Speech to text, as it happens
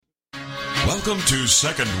Welcome to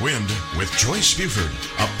Second Wind with Joyce Buford,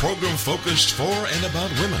 a program focused for and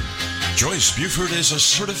about women. Joyce Buford is a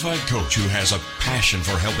certified coach who has a passion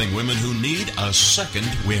for helping women who need a second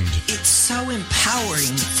wind. It's so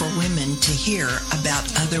empowering for women to hear about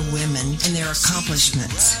other women and their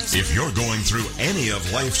accomplishments. If you're going through any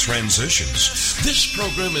of life transitions, this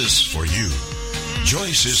program is for you.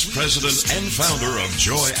 Joyce is president and founder of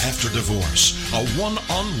Joy After Divorce, a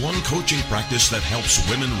one-on-one coaching practice that helps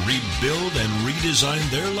women rebuild and redesign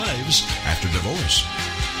their lives after divorce.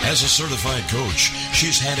 As a certified coach,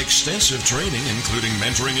 she's had extensive training, including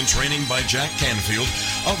mentoring and training by Jack Canfield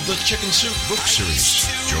of the Chicken Soup book series.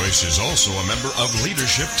 Joyce is also a member of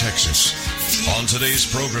Leadership Texas. On today's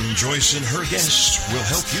program, Joyce and her guests will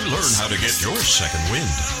help you learn how to get your second wind.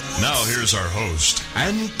 Now here's our host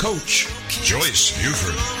and coach, Joyce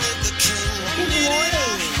Buford. Good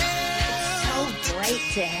morning. It's so great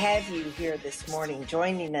to have you here this morning,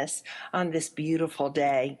 joining us on this beautiful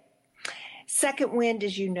day. Second wind,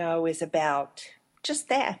 as you know, is about just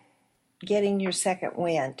that, getting your second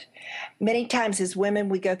wind. Many times as women,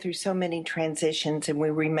 we go through so many transitions and we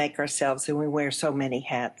remake ourselves and we wear so many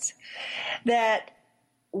hats that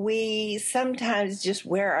we sometimes just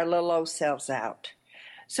wear our little old selves out.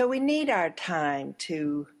 So we need our time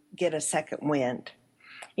to get a second wind.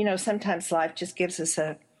 You know, sometimes life just gives us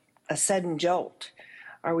a sudden jolt,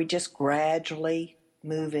 or we just gradually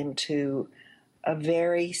move into a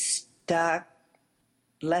very stuck,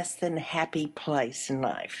 less than happy place in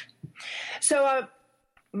life. So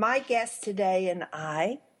my guest today and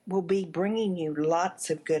I will be bringing you lots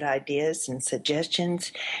of good ideas and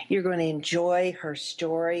suggestions. You're going to enjoy her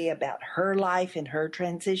story about her life and her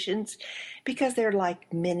transitions because they're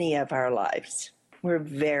like many of our lives. We're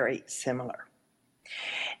very similar.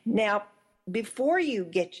 Now, before you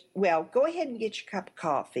go ahead and get your cup of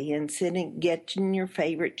coffee and sit and get in your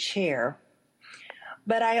favorite chair.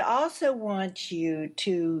 But I also want you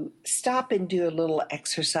to stop and do a little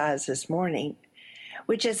exercise this morning,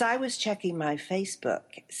 which as I was checking my Facebook,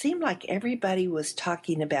 it seemed like everybody was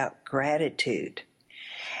talking about gratitude.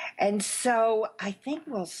 And so I think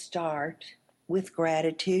we'll start with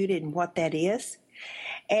gratitude and what that is.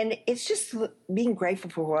 And it's just being grateful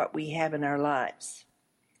for what we have in our lives.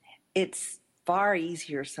 It's far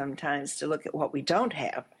easier sometimes to look at what we don't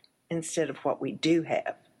have instead of what we do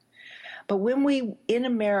have. But in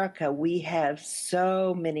America, we have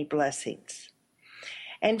so many blessings.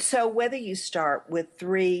 And so whether you start with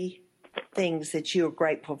 3 things that you are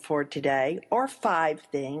grateful for today, or 5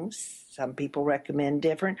 things, some people recommend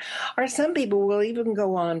different, or some people will even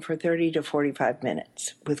go on for 30 to 45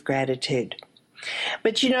 minutes with gratitude.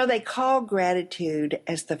 But you know, they call gratitude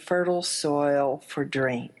as the fertile soil for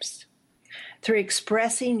dreams. Through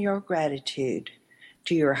expressing your gratitude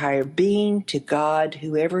to your higher being, to God,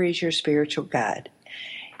 whoever is your spiritual guide,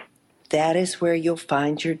 that is where you'll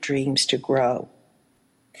find your dreams to grow.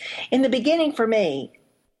 In the beginning for me,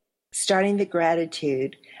 starting the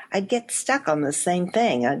gratitude, I'd get stuck on the same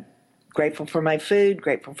thing. I'm grateful for my food,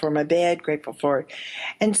 grateful for my bed,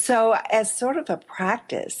 and so as sort of a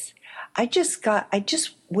practice, I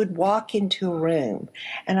just would walk into a room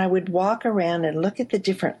and I would walk around and look at the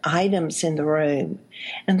different items in the room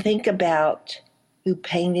and think about who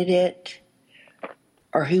painted it,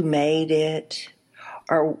 or who made it,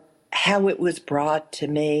 or how it was brought to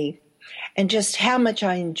me, and just how much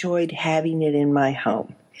I enjoyed having it in my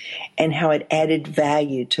home, and how it added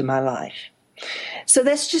value to my life. So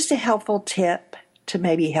that's just a helpful tip to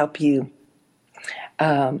maybe help you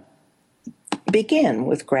begin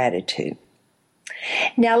with gratitude.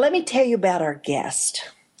 Now, let me tell you about our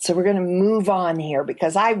guest. So we're going to move on here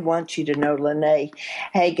because I want you to know Lynnea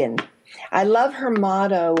Hagan. I love her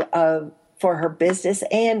motto for her business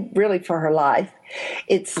and really for her life.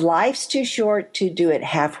 It's life's too short to do it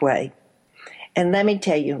halfway. And let me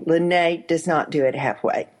tell you, Lynnea does not do it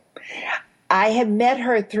halfway. I have met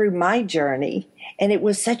her through my journey, and it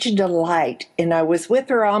was such a delight. And I was with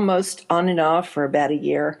her almost on and off for about a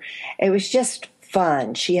year. It was just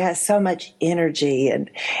fun. She has so much energy,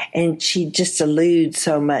 and she just eludes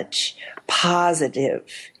so much positive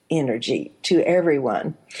energy to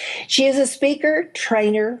everyone. She is a speaker,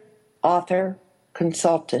 trainer, author,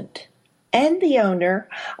 consultant, and the owner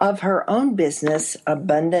of her own business,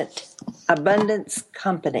 Abundance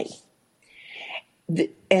Company.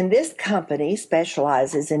 And this company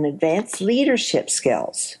specializes in advanced leadership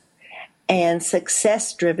skills and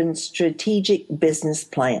success-driven strategic business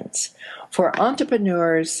plans for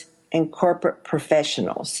entrepreneurs and corporate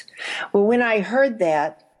professionals. Well, when I heard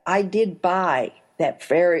that, I did buy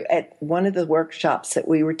at one of the workshops that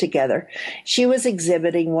we were together, she was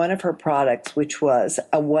exhibiting one of her products, which was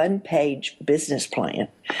a one-page business plan,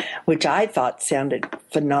 which I thought sounded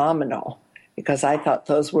phenomenal because I thought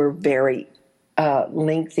those were very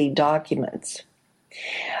lengthy documents.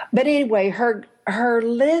 But anyway, her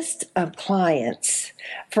list of clients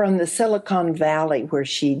from the Silicon Valley, where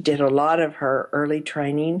she did a lot of her early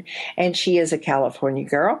training, and she is a California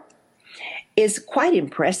girl, is quite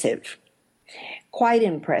impressive. Quite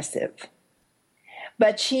impressive.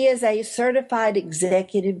 But she is a certified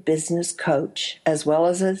executive business coach, as well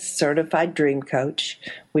as a certified dream coach,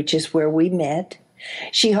 which is where we met.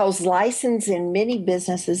 She holds license in many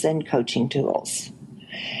businesses and coaching tools.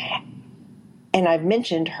 And I've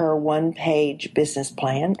mentioned her one-page business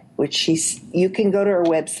plan, which you can go to her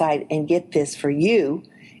website and get this for you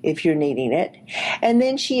if you're needing it. And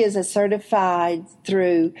then she is a certified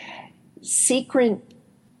through Secret,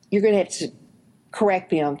 you're going to have to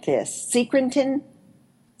correct me on this, Secretan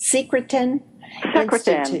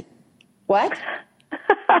Institute. What?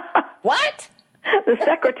 What? The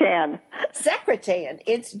Secretan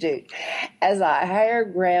Institute as a higher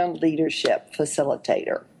ground leadership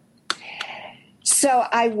facilitator. So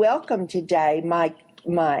I welcome today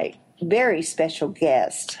my very special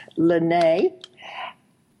guest, Lynnea.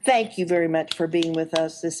 Thank you very much for being with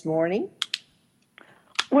us this morning.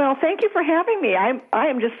 Well, thank you for having me. I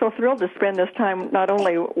am just so thrilled to spend this time not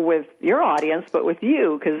only with your audience, but with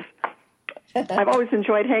you, because I've always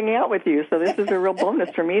enjoyed hanging out with you. So this is a real bonus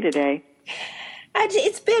for me today.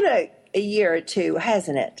 It's been a year or two,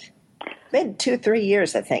 hasn't it? Been 2-3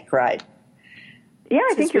 years, I think, right? Yeah,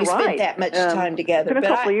 I think you're right. We spent that much time together. It's been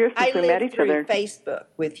a couple of years since we met each other. I lived through Facebook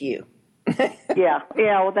with you. Yeah.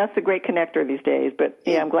 Well, that's a great connector these days. But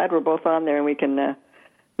yeah, I'm glad we're both on there and we can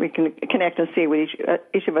connect and see what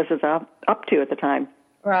each of us is up to at the time.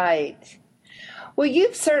 Right. Well,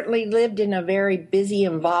 you've certainly lived in a very busy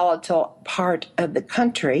and volatile part of the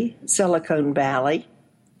country, Silicon Valley.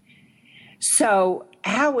 So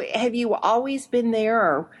how have you always been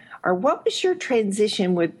there, or what was your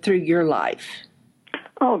transition through your life?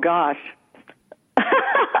 Oh, gosh.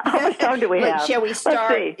 How much time do we have? Shall we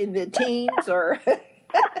start in the teens? Or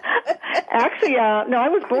Actually, no, I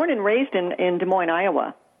was born and raised in Des Moines,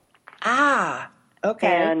 Iowa. Ah, okay.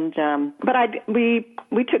 And but we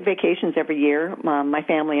took vacations every year. My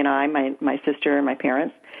family and I, my sister and my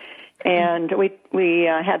parents, and we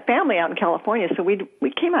had family out in California. So we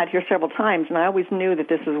came out here several times, and I always knew that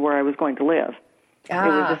this is where I was going to live. It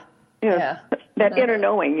was just that inner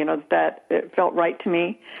knowing, that it felt right to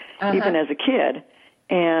me, even as a kid.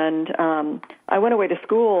 And I went away to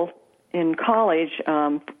school in college,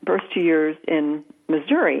 first 2 years in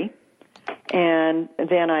Missouri. And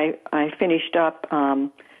then I finished up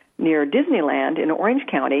near Disneyland in Orange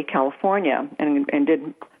County, California, and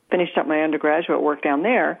finished up my undergraduate work down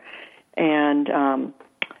there, and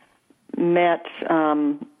met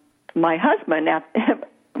my husband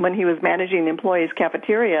when he was managing the employees'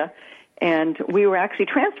 cafeteria, and we were actually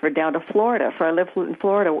transferred down to Florida. So I lived in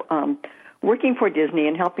Florida working for Disney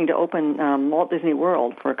and helping to open Walt Disney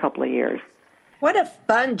World for a couple of years. What a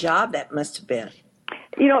fun job that must have been.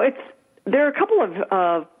 There are a couple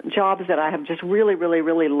of jobs that I have just really, really,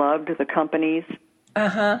 really loved the companies,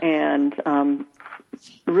 and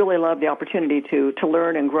really loved the opportunity to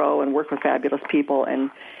learn and grow and work with fabulous people.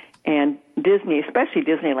 And Disney, especially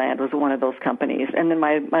Disneyland, was one of those companies. And then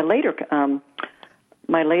my later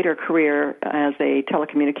career as a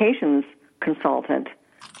telecommunications consultant,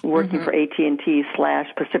 working for AT&T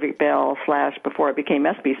 / Pacific Bell / before it became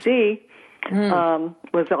SBC.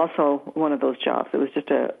 Was also one of those jobs. It was just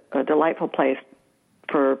a delightful place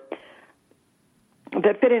that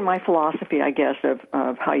fit in my philosophy, I guess,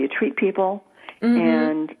 of how you treat people,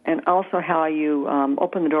 and also how you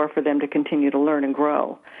open the door for them to continue to learn and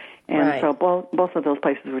grow. And so both of those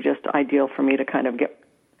places were just ideal for me to kind of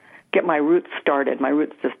get my roots started, my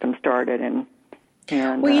root system started, and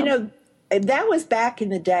well, that was back in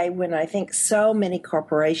the day when I think so many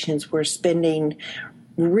corporations were spending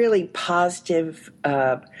really positive,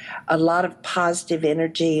 a lot of positive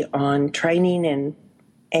energy on training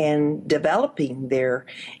and developing their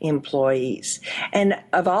employees. And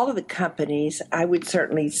of all of the companies, I would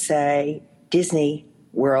certainly say Disney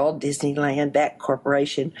World, Disneyland, that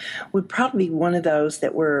corporation would probably be one of those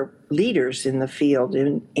that were leaders in the field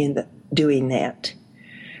in doing that.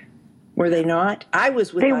 Were they not? I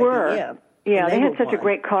was with IBM. They were. Yeah, they had such a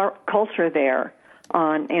great culture there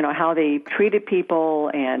on how they treated people,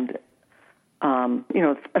 and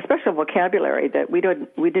a special vocabulary that we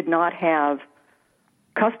did not have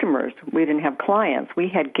customers, we didn't have clients, we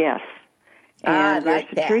had guests, And I like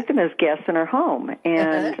to that. treat them as guests in our home.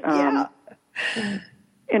 And Yeah.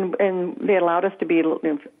 and they allowed us to be,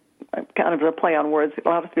 kind of a play on words,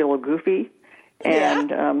 allowed us to be a little goofy.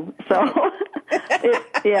 And so,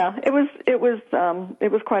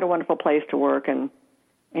 it was quite a wonderful place to work. And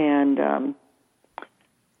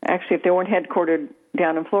actually, if they weren't headquartered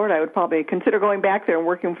down in Florida, I would probably consider going back there and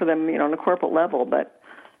working for them, on a corporate level. But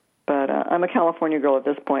I'm a California girl at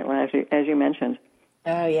this point, as you mentioned.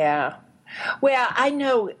 Oh, yeah. Well, I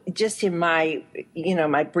know just in my,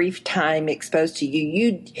 my brief time exposed to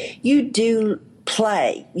you, you do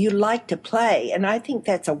play. You like to play. And I think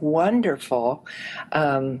that's a wonderful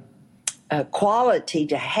quality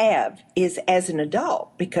to have is as an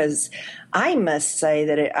adult, because I must say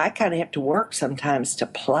that I kind of have to work sometimes to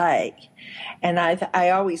play. And I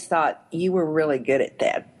always thought you were really good at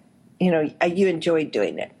that. You enjoyed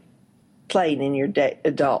doing it, playing in your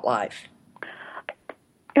adult life.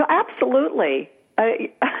 Absolutely.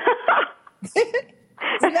 Isn't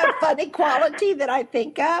that a funny quality that I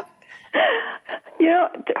think of?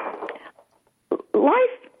 Life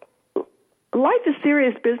is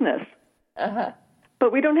serious business. Uh-huh.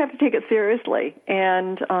 But we don't have to take it seriously.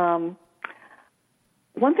 And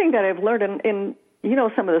one thing that I've learned, and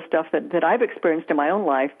some of the stuff that I've experienced in my own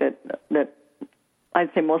life that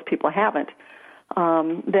I'd say most people haven't,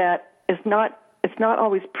 that it's not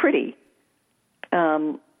always pretty.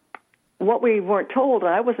 What we weren't told,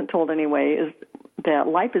 and I wasn't told anyway, is that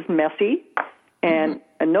life is messy, and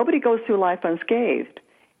nobody goes through life unscathed.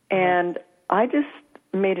 And I just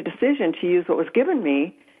made a decision to use what was given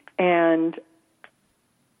me and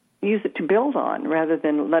use it to build on rather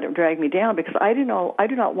than let it drag me down, because I do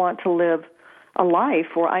not want to live a life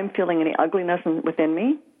where I'm feeling any ugliness within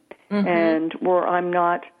me and where I'm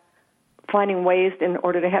not finding ways in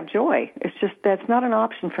order to have joy. It's just, that's not an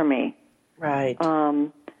option for me. Right.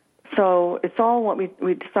 So it's all what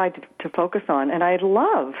we decide to focus on. And I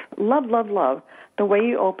love the way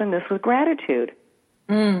you open this with gratitude.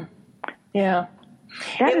 Yeah.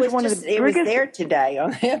 That is one of the biggest... It was there today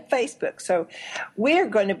on Facebook. So we're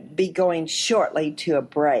going to be going shortly to a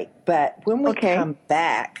break. But when we come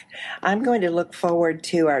back, I'm going to look forward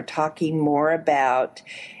to our talking more about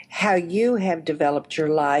how you have developed your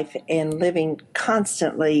life and living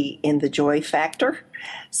constantly in the joy factor,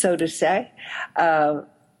 so to say,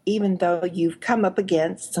 even though you've come up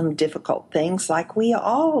against some difficult things like we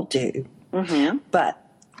all do. But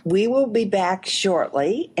we will be back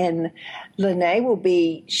shortly, and Lynnea will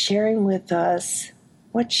be sharing with us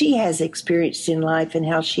what she has experienced in life and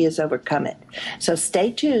how she has overcome it. So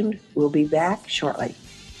stay tuned. We'll be back shortly.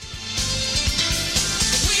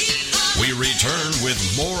 We return with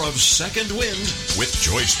more of Second Wind with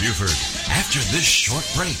Joyce Buford after this short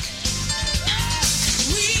break.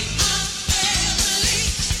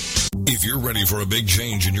 If you're ready for a big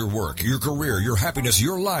change in your work, your career, your happiness,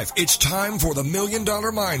 your life, it's time for the $1 Million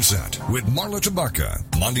Mindset with Marla Tabaka.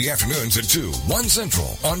 Monday afternoons at 2, 1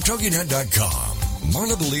 Central on TogiNet.com.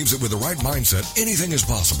 Marla believes that with the right mindset, anything is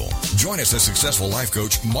possible. Join us as successful life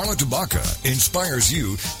coach Marla Tabaka inspires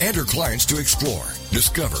you and her clients to explore,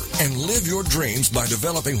 discover, and live your dreams by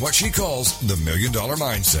developing what she calls the $1 Million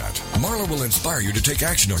Mindset. Marla will inspire you to take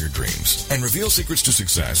action on your dreams and reveal secrets to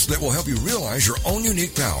success that will help you realize your own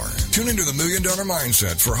unique power. Tune into the $1 Million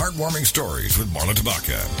Mindset for heartwarming stories with Marla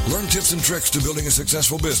Tabaka. Learn tips and tricks to building a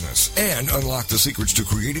successful business and unlock the secrets to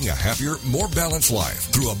creating a happier, more balanced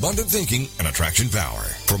life through abundant thinking and attraction power.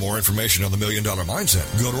 For more information on the $1 Million Mindset,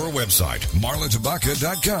 go to our website,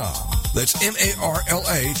 marlatabaka.com. That's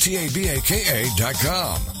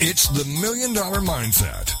MarlaTabaka.com. It's the $1 Million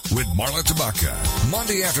Mindset with Marla Tabaka.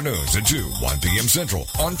 Monday afternoons at 2, 1 p.m. Central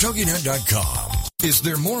on TogiNet.com. Is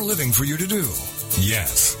there more living for you to do?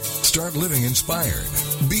 Yes. Start living inspired.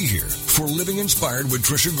 Be here for Living Inspired with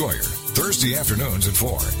Tricia Goyer. Thursday afternoons at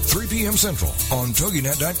 4, 3 p.m. Central on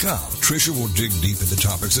TogiNet.com. Tricia will dig deep into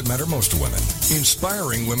topics that matter most to women,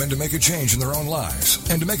 inspiring women to make a change in their own lives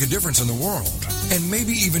and to make a difference in the world, and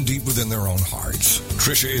maybe even deep within their own hearts.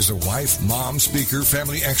 Tricia is a wife, mom, speaker,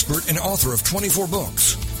 family expert, and author of 24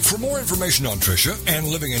 books. For more information on Tricia and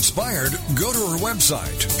Living Inspired, go to her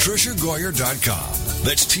website, TriciaGoyer.com.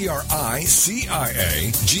 That's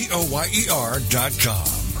TriciaGoyer.com.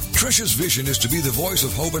 Tricia's vision is to be the voice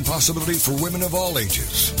of hope and possibility for women of all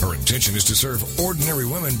ages. Her intention is to serve ordinary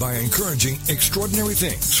women by encouraging extraordinary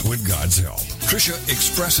things with God's help. Tricia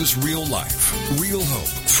expresses real life, real hope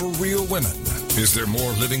for real women. Is there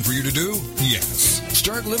more living for you to do? Yes.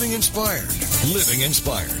 Start living inspired. Living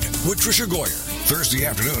Inspired with Tricia Goyer. Thursday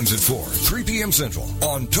afternoons at 4, 3 p.m. Central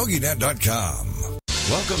on TogiNet.com.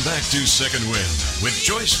 Welcome back to Second Wind with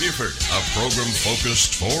Joyce Buford, a program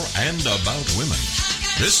focused for and about women.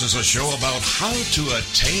 This is a show about how to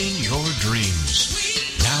attain your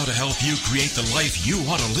dreams. Now to help you create the life you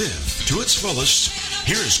want to live to its fullest,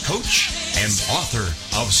 here's coach and author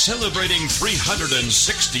of Celebrating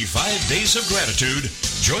 365 Days of Gratitude,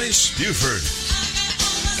 Joyce Buford.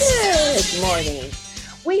 Good morning.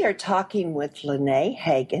 We are talking with Lynnea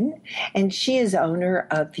Hagan, and she is owner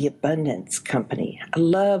of the Abundance Company. I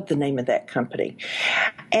love the name of that company.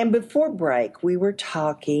 And before break, we were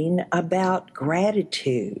talking about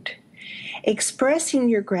gratitude. Expressing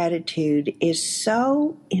your gratitude is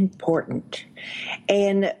so important.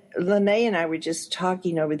 And Lynnea and I were just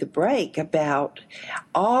talking over the break about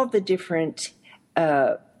all the different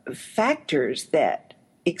factors that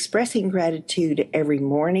expressing gratitude every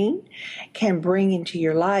morning can bring into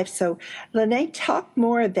your life. So, Lynnea, talk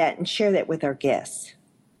more of that and share that with our guests.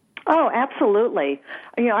 Oh, absolutely.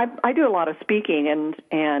 You know, I do a lot of speaking,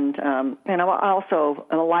 and I'm also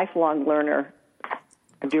a lifelong learner.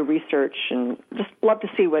 I do research and just love to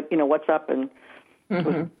see what's up and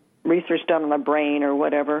with research done on the brain or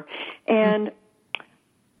whatever. And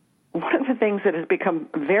one of the things that has become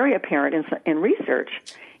very apparent in research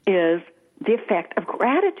is the effect of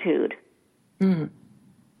gratitude.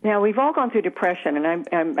 Now, we've all gone through depression, and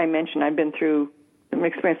I mentioned I've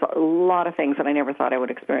experienced a lot of things that I never thought I would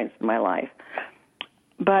experience in my life.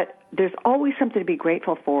 But there's always something to be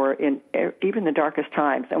grateful for in even the darkest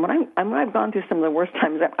times. And when I've gone through some of the worst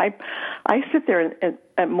times, I sit there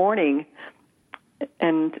at morning,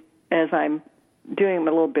 and as I'm doing a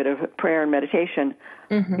little bit of prayer and meditation,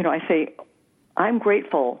 I say, I'm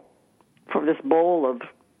grateful for this bowl of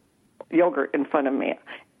yogurt in front of me.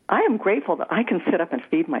 I am grateful that I can sit up and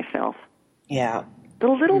feed myself. Yeah. The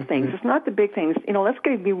little things. It's not the big things. Let's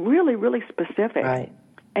be really, really specific. Right.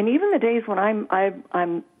 And even the days when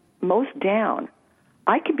I'm most down,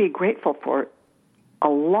 I can be grateful for a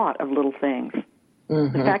lot of little things.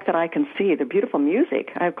 The fact that I can see the beautiful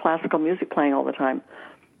music. I have classical music playing all the time.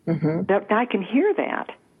 That I can hear that.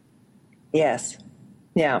 Yes.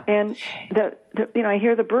 Yeah. And I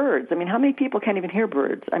hear the birds. I mean, how many people can't even hear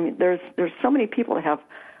birds? I mean, there's so many people that have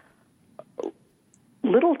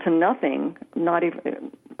little to nothing, not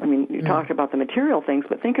even, I mean, you talked about the material things,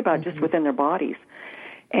 but think about just within their bodies.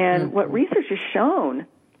 And what research has shown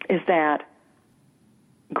is that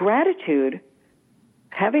gratitude,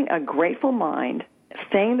 having a grateful mind,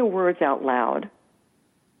 saying the words out loud,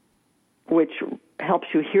 which helps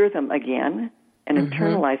you hear them again and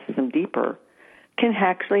internalizes them deeper, can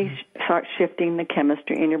actually start shifting the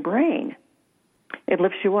chemistry in your brain. It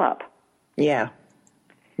lifts you up. Yeah,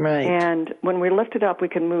 right. And when we lift it up, we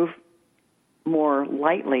can move more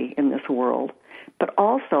lightly in this world. But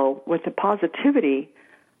also, with the positivity,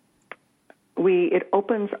 it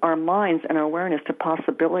opens our minds and our awareness to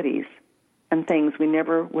possibilities and things we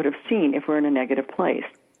never would have seen if we're in a negative place.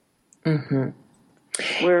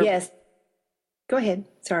 Yes. Go ahead.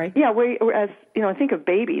 Sorry. Yeah, think of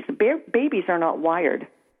babies. Babies are not wired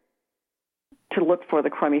to look for the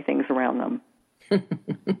crummy things around them.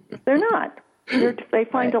 They're not. They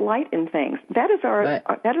find delight in things. That is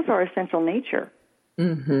our essential nature.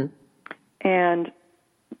 And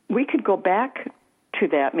we could go back to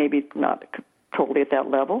that, maybe not totally at that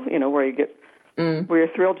level, where you get where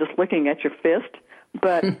you're thrilled just looking at your fist,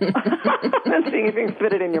 but and seeing if you can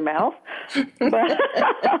fit it in your mouth. But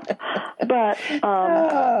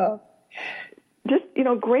just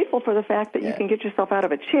grateful for the fact that you can get yourself out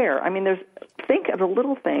of a chair. I mean, think of the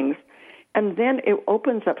little things, and then it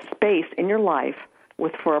opens up space in your life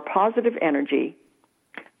for a positive energy,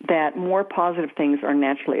 that more positive things are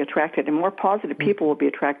naturally attracted, and more positive people will be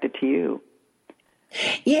attracted to you.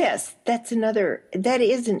 Yes, that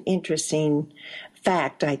is an interesting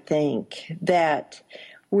fact, I think, that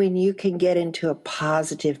when you can get into a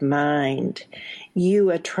positive mind, you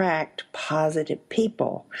attract positive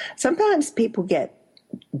people. Sometimes people get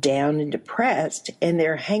down and depressed, and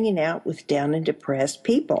they're hanging out with down and depressed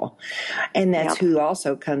people, and that's who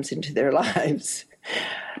also comes into their lives.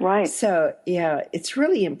 Right. So, yeah, it's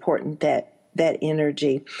really important that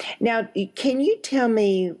energy. Now, can you tell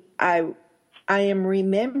me, I am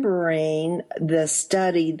remembering the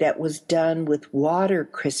study that was done with water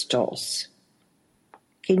crystals.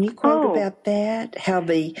 Can you quote about that?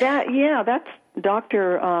 That's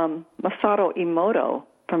Dr. Masato Emoto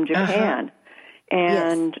from Japan.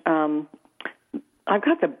 And I've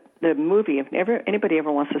got the movie. If anybody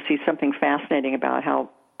ever wants to see something fascinating about how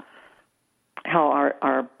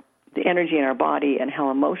the energy in our body and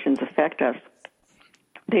how emotions affect us,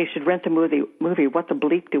 they should rent the movie What the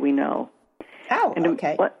Bleep Do We Know? Oh,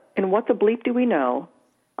 okay. And What the Bleep Do We Know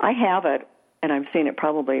I have it, and I've seen it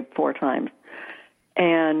probably 4 times.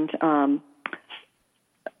 And some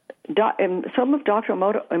of Dr.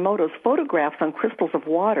 Emoto's photographs on crystals of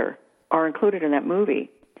water are included in that movie.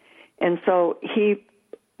 And so he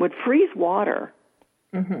would freeze water,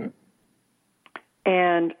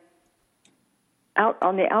 and out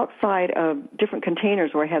on the outside of different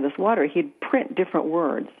containers where he had this water, he'd print different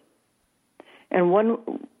words. And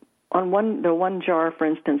the one jar, for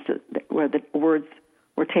instance, where the words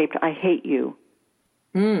were taped, "I hate you."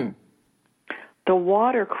 The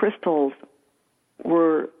water crystals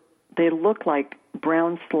they looked like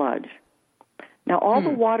brown sludge. Now, all the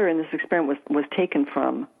water in this experiment was taken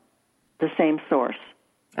from the same source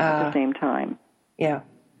at the same time. Yeah.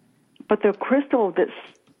 But the crystal that's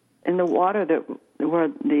in the water where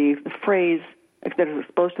the phrase that is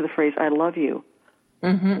exposed to the phrase "I love you"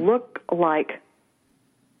 look like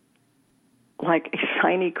a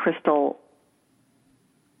shiny crystal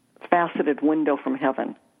faceted window from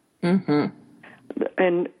heaven.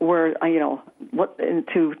 And where to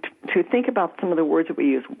think about some of the words that we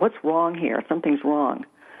use. What's wrong here? Something's wrong.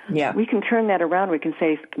 Yeah. We can turn that around. We can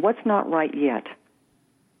say, "What's not right yet?"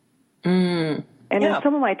 And in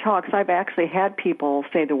some of my talks, I've actually had people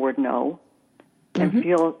say the word "no" and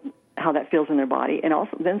feel how that feels in their body, and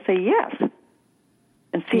also then say "yes"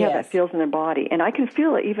 and see how that feels in their body. And I can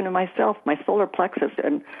feel it even in myself. My solar plexus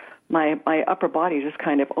and my upper body just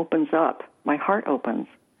kind of opens up. My heart opens.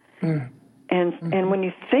 And when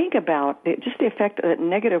you think about it, just the effect that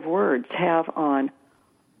negative words have on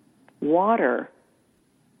water,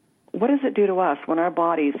 what does it do to us when our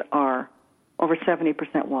bodies are over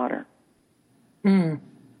 70% water?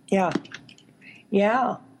 Yeah.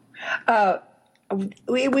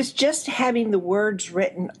 It was just having the words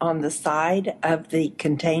written on the side of the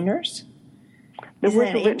containers. The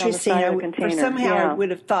words are written on the side of the container. Or somehow I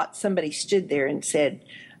would have thought somebody stood there and said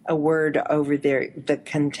a word over the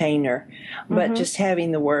container, but just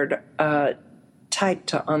having the word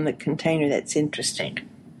typed on the container, that's interesting.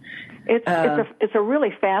 It's a really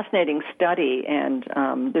fascinating study, and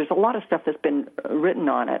there's a lot of stuff that's been written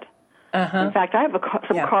on it. In fact, I have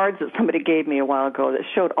some cards that somebody gave me a while ago that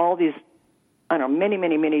showed all these,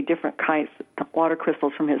 many different kinds of water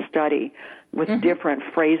crystals from his study with different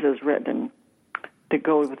phrases written that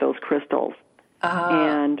go with those crystals.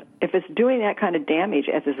 And if it's doing that kind of damage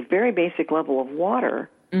at this very basic level of water,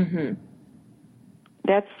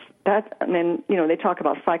 that's and then, they talk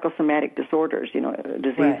about psychosomatic disorders,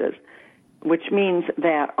 diseases, which means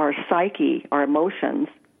that our psyche, our emotions,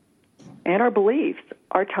 and our beliefs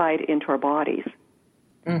are tied into our bodies.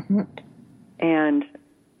 And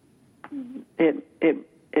it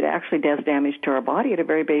actually does damage to our body at a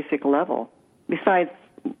very basic level, besides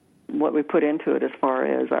what we put into it as far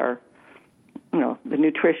as our the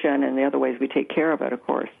nutrition and the other ways we take care of it, of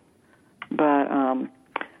course. But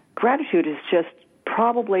gratitude is just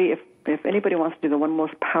probably, if anybody wants to do the one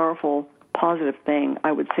most powerful, positive thing,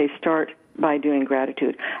 I would say start by doing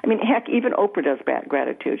gratitude. I mean, heck, even Oprah does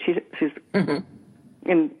gratitude. She's of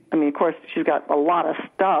course, she's got a lot of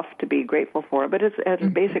stuff to be grateful for, but it's at a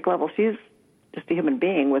basic level, she's just a human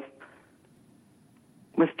being with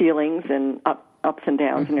feelings and ups and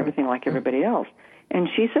downs and everything like everybody else. And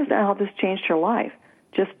she says how this changed her life.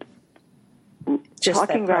 Just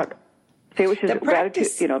talking about, say what she's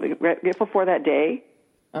gratitude, grateful for that day,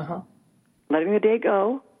 letting the day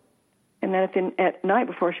go, and then at night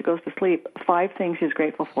before she goes to sleep, 5 things she's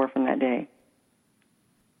grateful for from that day.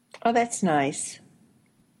 Oh, that's nice.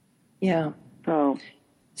 Yeah.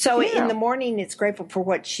 So in the morning, it's grateful for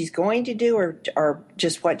what she's going to do, or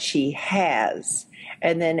just what she has,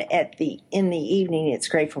 and then in the evening, it's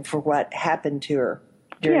grateful for what happened to her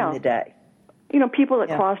during the day. People that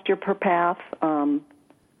crossed your path. I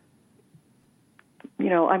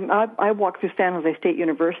walk through San Jose State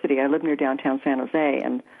University. I live near downtown San Jose,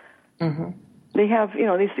 and they have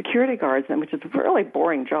these security guards, which is a really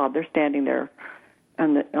boring job. They're standing there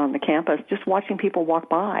on the campus, just watching people walk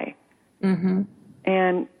by. And,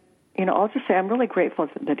 I'll just say I'm really grateful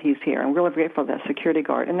that he's here. I'm really grateful for that security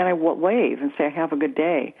guard. And then I wave and say, have a good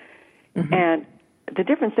day. And the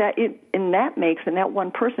difference that makes in that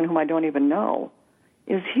one person whom I don't even know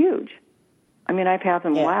is huge. I mean, I've had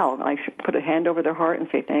them, I put a hand over their heart and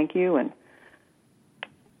say thank you. And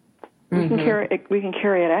we can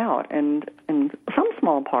carry it out. And in some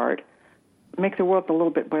small part, make the world a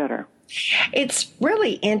little bit better. It's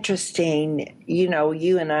really interesting.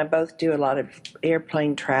 You and I both do a lot of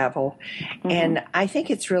airplane travel, and I think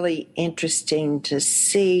it's really interesting to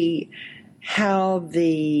see how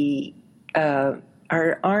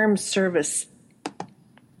our armed service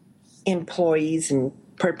employees and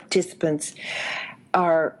participants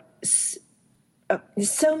are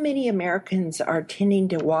so many Americans are tending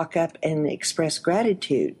to walk up and express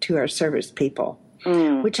gratitude to our service people,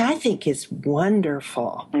 which I think is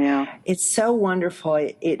wonderful. Yeah. It's so wonderful.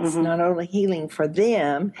 It's not only healing for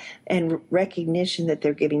them and recognition that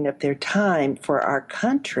they're giving up their time for our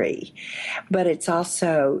country, but it's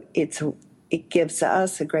also, it gives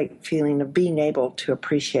us a great feeling of being able to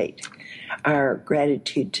appreciate our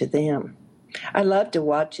gratitude to them. I love to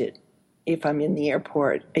watch it. If I'm in the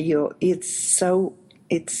airport, it's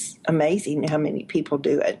amazing how many people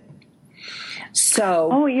do it.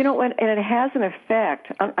 So, you know what? And it has an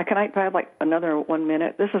effect. Can I have like another 1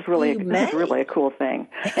 minute? This is really a cool thing.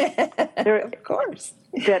 Of course,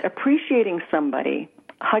 that appreciating somebody,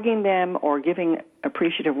 hugging them, or giving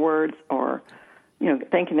appreciative words, or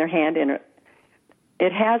thanking their hand, and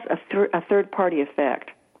it has a third party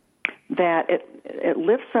effect that it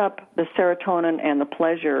lifts up the serotonin and the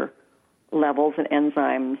pleasure levels and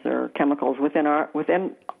enzymes or chemicals within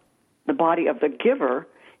the body of the giver.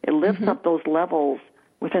 It lifts up those levels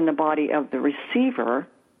within the body of the receiver.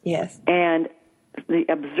 Yes. And the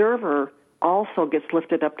observer also gets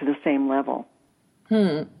lifted up to the same level.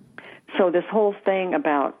 So this whole thing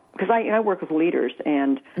about, because I work with leaders,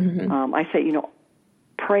 and I say,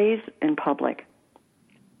 praise in public.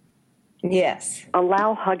 Yes.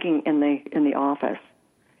 Allow hugging in the office.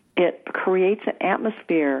 It creates an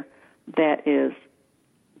atmosphere that is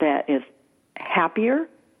happier,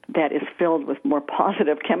 that is filled with more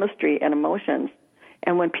positive chemistry and emotions.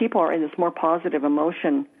 And when people are in this more positive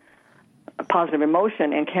emotion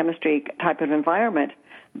and chemistry type of environment,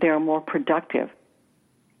 they're more productive.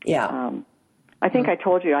 Yeah. I think I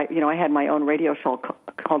told you, I had my own radio show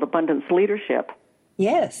called Abundance Leadership.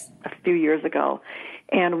 Yes. A few years ago.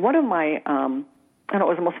 And one of my, it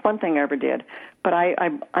was the most fun thing I ever did, but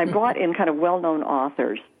I brought in kind of well-known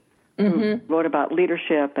authors who wrote about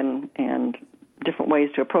leadership and different ways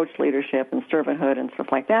to approach leadership and servanthood and stuff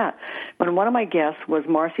like that. But one of my guests was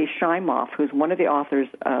Marcy Shimoff, who's one of the authors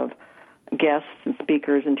of guests and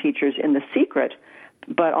speakers and teachers in The Secret,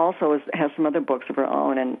 but also has some other books of her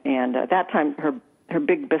own. And at that time, her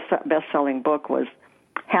big best-selling book was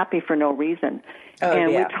Happy for No Reason.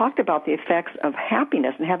 We talked about the effects of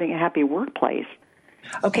happiness and having a happy workplace.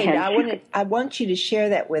 Okay, now I want you to share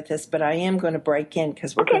that with us, but I am going to break in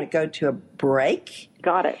because we're going to go to a break.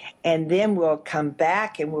 Got it. And then we'll come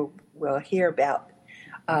back and we'll hear about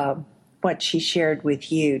what she shared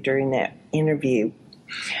with you during that interview.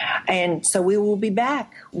 And so we will be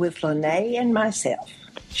back with Lynnea and myself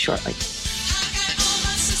shortly.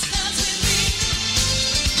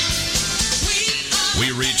 We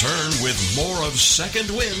return with more of Second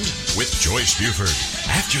Wind with Joyce Buford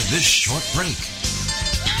after this short break.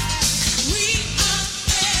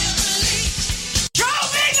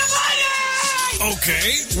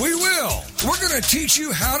 Okay, we will. We're going to teach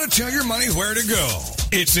you how to tell your money where to go.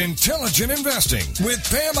 It's Intelligent Investing with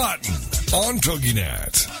Pam Otten on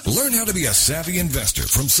TogiNet. Learn how to be a savvy investor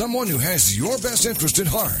from someone who has your best interest at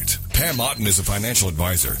heart. Pam Otten is a financial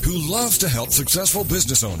advisor who loves to help successful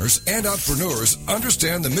business owners and entrepreneurs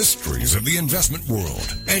understand the mysteries of the investment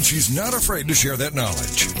world. And she's not afraid to share that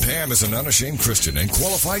knowledge. Pam is an unashamed Christian and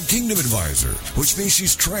qualified kingdom advisor, which means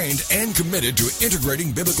she's trained and committed to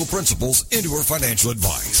integrating biblical principles into her financial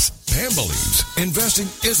advice. Pam believes investing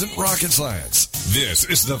isn't rocket science. This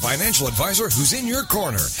is the financial advisor who's in your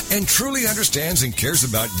corner and truly understands and cares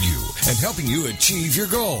about you and helping you achieve your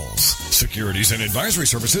goals. Securities and advisory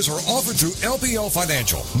services are offered through LPL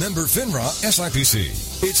Financial, member FINRA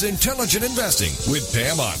SIPC. It's Intelligent Investing with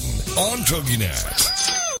Pam Otten on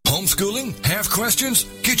TogiNet. Homeschooling? Have questions?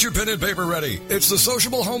 Get your pen and paper ready. It's the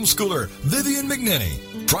sociable homeschooler, Vivian McNinney.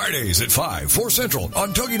 Fridays at 4 Central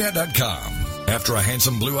on TogiNet.com. After a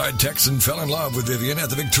handsome blue-eyed Texan fell in love with Vivian at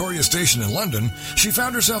the Victoria Station in London, she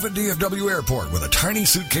found herself at DFW Airport with a tiny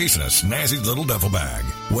suitcase and a snazzy little duffel bag.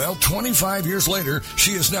 Well, 25 years later,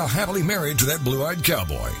 she is now happily married to that blue-eyed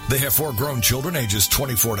cowboy. They have 4 grown children ages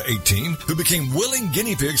 24 to 18 who became willing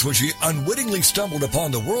guinea pigs when she unwittingly stumbled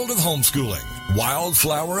upon the world of homeschooling.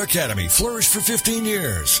 Wildflower Academy flourished for 15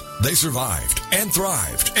 years. They survived and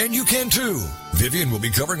thrived, and you can too. Vivian will be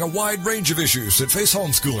covering a wide range of issues that face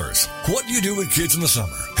homeschoolers. What do you do with kids in the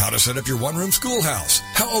summer? How to set up your one-room schoolhouse?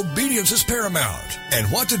 How obedience is paramount? And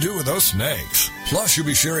what to do with those snakes? Plus, you'll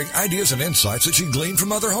be sharing ideas and insights that she gleaned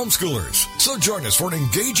from other homeschoolers. So join us for an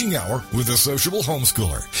engaging hour with the sociable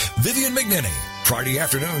homeschooler, Vivian McNinney. Friday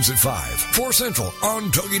afternoons at 4 Central on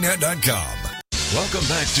TogiNet.com. Welcome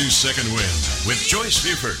back to Second Wind with Joyce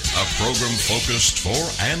Buford, a program focused for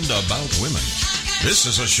and about women. This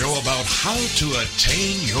is a show about how to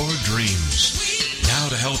attain your dreams. Now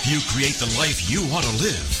to help you create the life you want to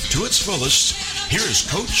live to its fullest, here is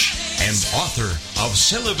coach and author of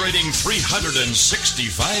Celebrating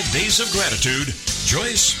 365 Days of Gratitude,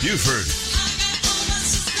 Joyce Buford.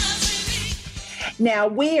 Now,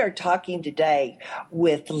 we are talking today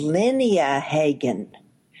with Lynnea Hagan.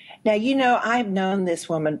 Now, you know, I've known this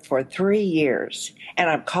woman for 3 years, and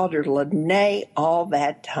I've called her Lynnea all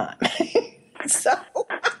that time. So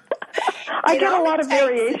I get a lot of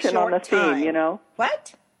variation on the theme, you know.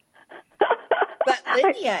 What? But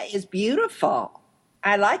Lynnea is beautiful.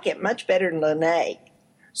 I like it much better than Lynnea.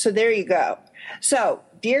 So there you go. So,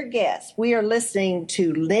 dear guests, we are listening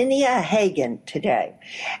to Lynnea Hagan today.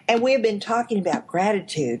 And we have been talking about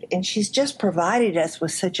gratitude, and she's just provided us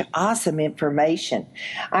with such awesome information.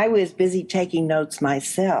 I was busy taking notes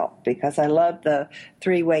myself because I love the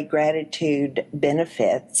 3-way gratitude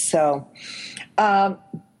benefits. So,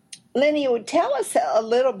 Lynnea, tell us a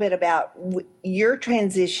little bit about your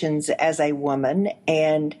transitions as a woman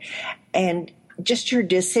and just your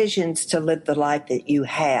decisions to live the life that you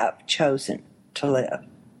have chosen to live.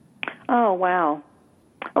 Oh, wow.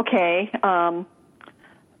 Okay.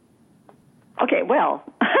 Okay, well,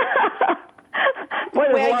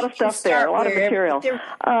 there's a lot of stuff there, a lot of material.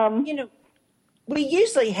 You know, we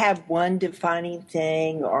usually have one defining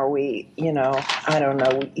thing, or I don't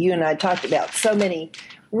know, you and I talked about so many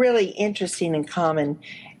really interesting and common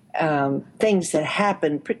things that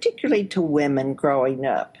happen, particularly to women growing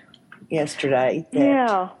up yesterday.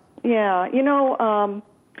 Yeah. You know,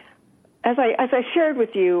 as I shared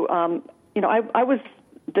with you, you know, I was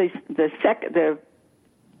the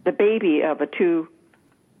baby of a two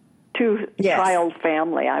child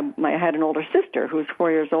family. I had an older sister who was 4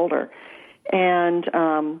 years older, and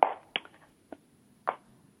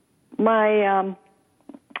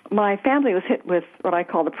my family was hit with what I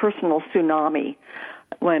call the personal tsunami.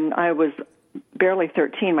 When I was barely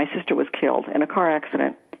 13, my sister was killed in a car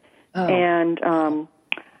accident. Oh. And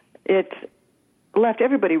it left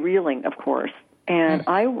everybody reeling, of course. And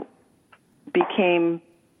I became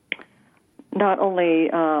not only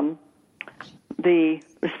the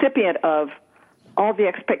recipient of all the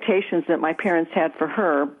expectations that my parents had for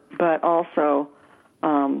her, but also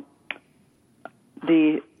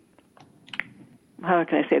how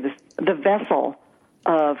can I say this? The vessel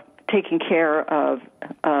of taking care of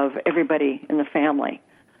everybody in the family,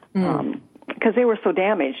 because they were so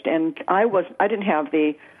damaged, and I didn't have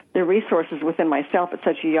the resources within myself at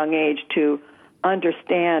such a young age to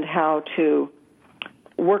understand how to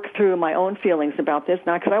work through my own feelings about this.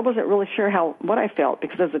 Now, because I wasn't really sure what I felt,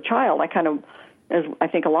 because as a child, I kind of, as I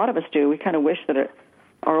think a lot of us do, we kind of wish that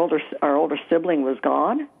our older sibling was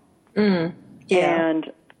gone. Yeah.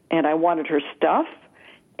 And I wanted her stuff,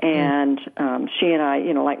 and she and I,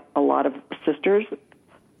 you know, like a lot of sisters,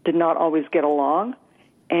 did not always get along.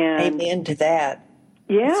 And amen to that.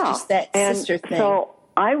 Yeah. It's just that sister thing. So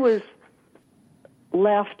I was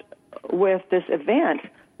left with this event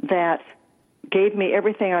that gave me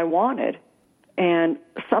everything I wanted, and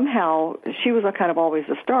somehow she was kind of always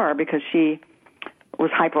a star because she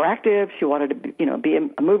was hyperactive. She wanted to, you know, be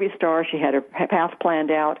a movie star. She had her path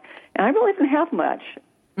planned out, and I really didn't have much.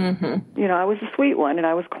 Mm-hmm. You know, I was a sweet one, and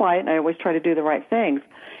I was quiet, and I always tried to do the right things.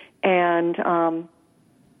 And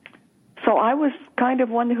so I was kind of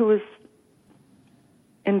one who was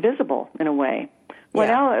invisible in a way. Well,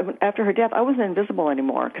 now, after her death, I wasn't invisible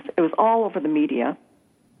anymore because it was all over the media.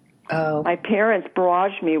 Oh. My parents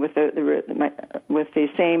barraged me with the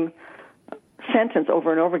same sentence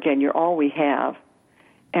over and over again, "You're all we have."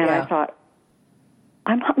 And I thought,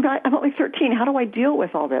 I'm only 13. How do I deal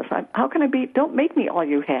with all this? How can I be? Don't make me all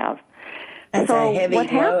you have. That's a heavy load.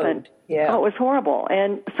 Happened? Yeah. Oh, it was horrible.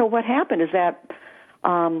 And so what happened is that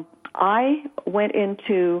I went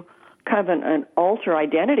into kind of an alter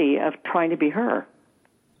identity of trying to be her.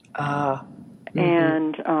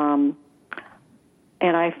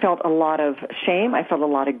 And I felt a lot of shame. I felt a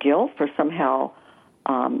lot of guilt for somehow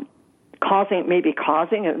causing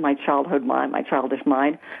my childhood mind, my childish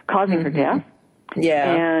mind, causing her death.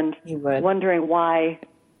 Yeah, and wondering why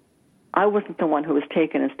I wasn't the one who was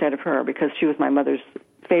taken instead of her, because she was my mother's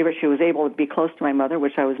favorite. She was able to be close to my mother,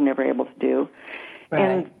 which I was never able to do.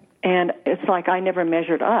 Right. And it's like I never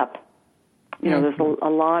measured up. You know, there's a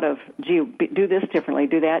lot of, do this differently,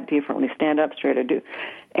 do that differently, stand up straight, or do.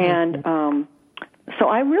 And so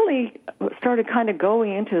I really started kind of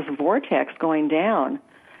going into this vortex going down.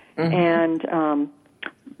 And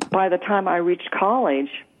by the time I reached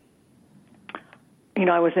college, you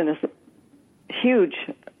know, I was in this huge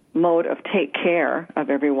mode of take care of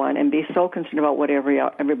everyone and be so concerned about what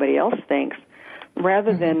everybody else thinks,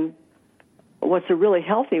 rather than what's a really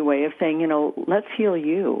healthy way of saying, let's heal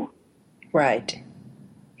you. Right.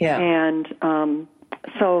 Yeah. And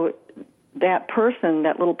so that person,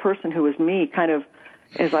 that little person who was me, kind of,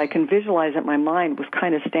 as I can visualize it in my mind, was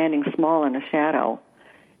kind of standing small in a shadow.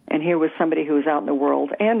 And here was somebody who was out in the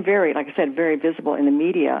world and very, like I said, very visible in the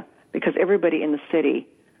media, because everybody in the city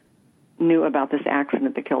knew about this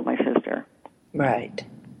accident that killed my sister. Right.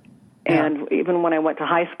 And even when I went to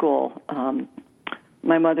high school,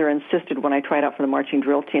 my mother insisted when I tried out for the marching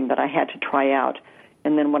drill team that I had to try out.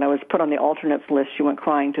 And then when I was put on the alternates list, she went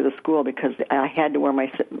crying to the school because I had to wear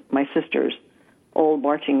my sister's old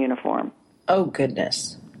marching uniform. Oh,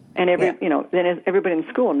 goodness. And then everybody in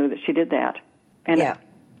school knew that she did that. And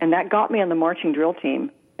and that got me on the marching drill team,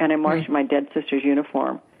 and I marched in my dead sister's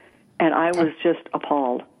uniform. And I was just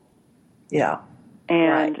appalled. Yeah.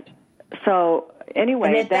 And so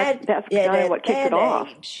anyway, that's kind of what kicked it off.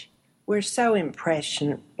 We're so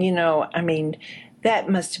impressioned, that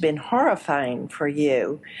must have been horrifying for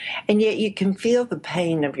you. And yet you can feel the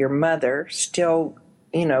pain of your mother still,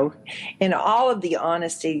 in all of the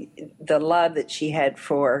honesty, the love that she had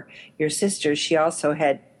for your sister, she also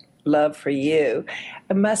had love for you.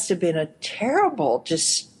 It must have been a terrible,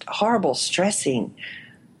 just horrible, stressing.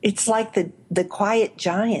 It's like the quiet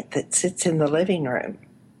giant that sits in the living room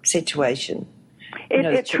situation.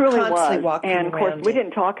 It truly was. And of course, we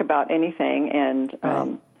didn't talk about anything. And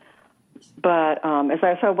but as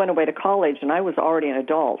I went away to college, and I was already an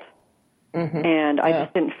adult, and I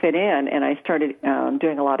just didn't fit in. And I started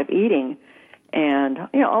doing a lot of eating, and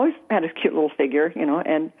always had a cute little figure,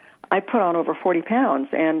 and I put on over 40 pounds,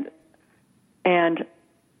 and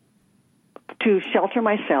to shelter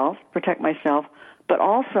myself, protect myself, but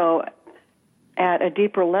also at a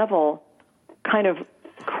deeper level, kind of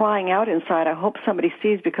crying out inside, I hope somebody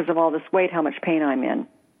sees, because of all this weight, how much pain I'm in.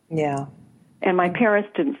 Yeah. And my parents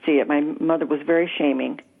didn't see it. My mother was very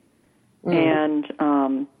shaming. And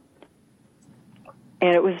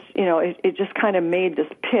it was, it just kind of made this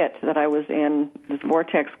pit that I was in, this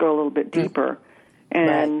vortex, go a little bit deeper.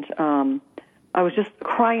 And I was just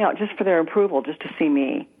crying out just for their approval, just to see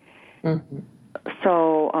me.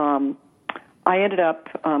 So I ended up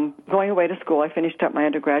going away to school. I finished up my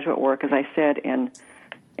undergraduate work, as I said, in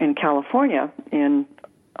California, in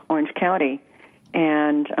Orange County.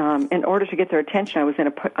 And in order to get their attention, I was in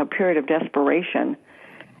a period of desperation.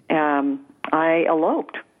 I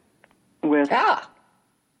eloped with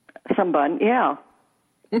somebody. Yeah.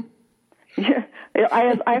 Yeah,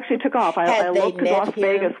 I actually took off. I eloped to Las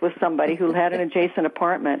Vegas with somebody who had an adjacent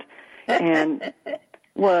apartment, and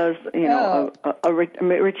was a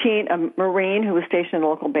Marine who was stationed in a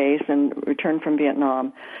local base and returned from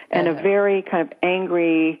Vietnam, and a very kind of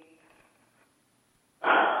angry,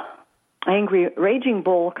 raging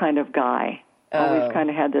bull kind of guy. Always kind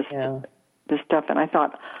of had this stuff, and I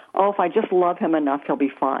thought, if I just love him enough, he'll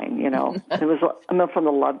be fine. I'm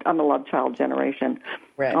a love child generation.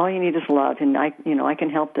 Right. All you need is love, and I can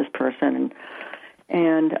help this person.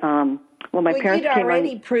 And my parents you'd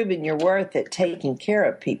already proven your worth at taking care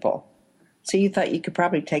of people, so you thought you could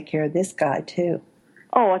probably take care of this guy too.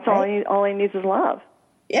 Oh, it's right? all he needs is love.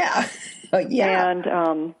 Yeah, yeah.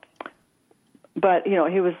 And but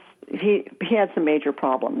he had some major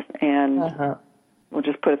problems, and we'll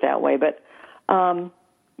just put it that way. But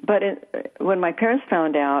when my parents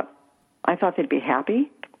found out, I thought they'd be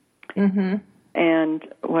happy. And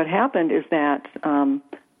what happened is that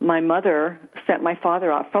my mother sent my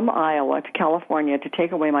father out from Iowa to California to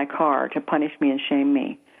take away my car, to punish me and shame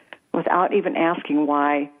me, without even asking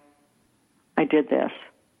why I did this.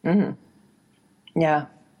 Yeah.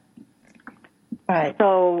 Right.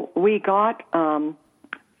 So we got,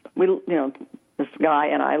 this guy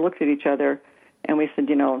and I looked at each other, and we said,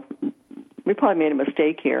 we probably made a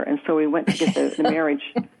mistake here. And so we went to get the marriage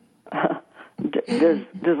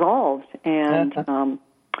dissolved. And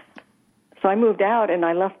so I moved out, and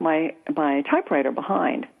I left my typewriter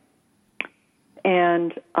behind.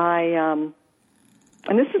 And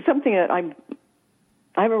and this is something that I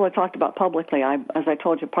haven't really talked about publicly. As I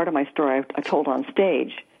told you, part of my story I told on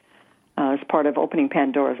stage as part of Opening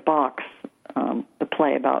Pandora's Box, the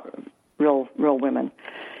play about real women.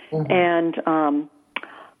 And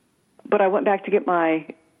but I went back to get my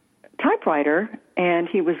typewriter, and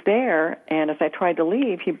he was there, and as I tried to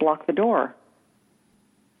leave, he blocked the door.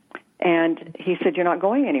 And he said, "You're not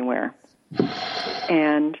going anywhere."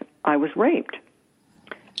 And I was raped.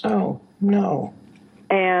 Oh, no.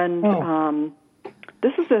 And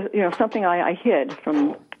this is something I hid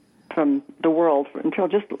from the world until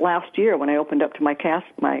just last year, when I opened up to my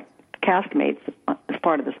castmates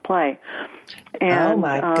part of this play. And, oh,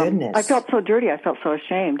 my goodness. I felt so dirty. I felt so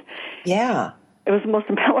ashamed. Yeah. It was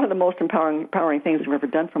one of the most empowering things I've ever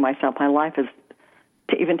done for myself. My life has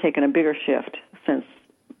even taken a bigger shift since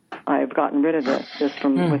I've gotten rid of this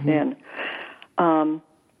from within. And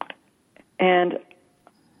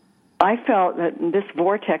I felt that this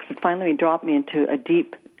vortex had finally dropped me into a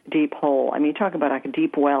deep, deep hole. I mean, you talk about like a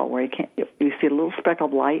deep well where you see a little speck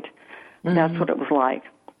of light. That's what it was like,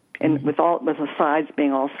 and with the sides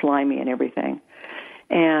being all slimy and everything.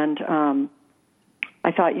 And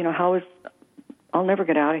I thought, I'll never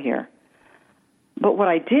get out of here. But what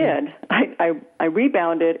I did, I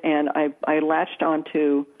rebounded and I latched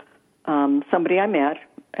onto somebody I met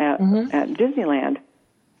at Disneyland,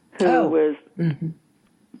 who was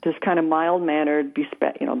this kind of mild-mannered,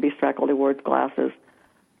 bespectacled, he wore glasses,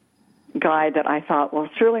 guy that I thought, well,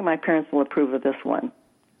 surely my parents will approve of this one.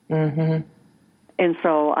 Mm-hmm. And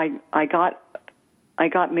so I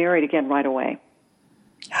got married again right away.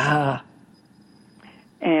 Ah.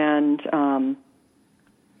 And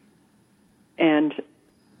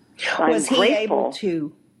was he grateful. able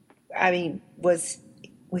to? I mean,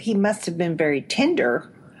 he must have been very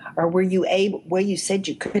tender, or were you able? Well, you said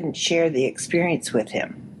you couldn't share the experience with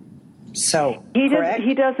him. So he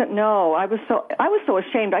doesn't know. I was so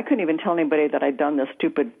ashamed. I couldn't even tell anybody that I'd done this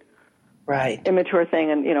stupid, immature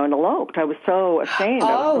thing and eloped. I was so ashamed.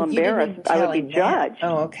 I was so embarrassed. I would be judged.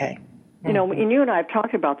 Oh, okay. And you and I have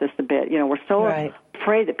talked about this a bit. We're so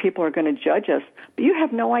afraid that people are going to judge us, but you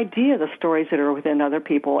have no idea the stories that are within other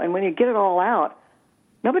people. And when you get it all out,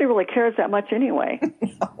 nobody really cares that much anyway.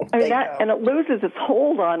 No, and it loses its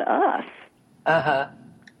hold on us.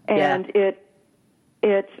 And it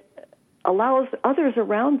allows others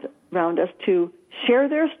around us to share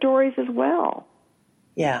their stories as well.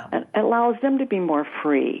 Yeah. And it allows them to be more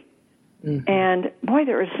free. Mm-hmm. And boy,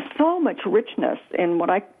 there is so much richness in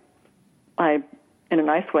what I in a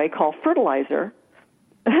nice way call fertilizer.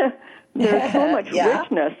 There's so much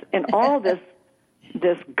richness in all this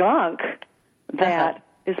gunk that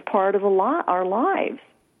is part of our lives.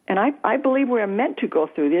 And I believe we're meant to go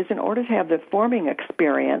through this in order to have the forming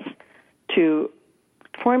experience to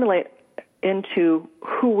formulate into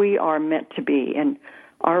who we are meant to be. And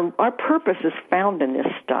our purpose is found in this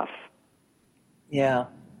stuff. Yeah.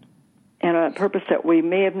 And a purpose that we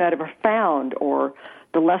may have never found, or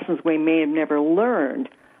the lessons we may have never learned,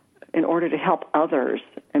 in order to help others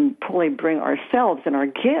and fully bring ourselves and our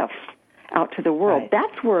gifts out to the world. Right.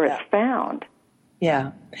 That's where it's found.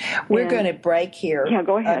 Yeah. We're going to break here. Yeah,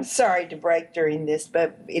 go ahead. I'm sorry to break during this,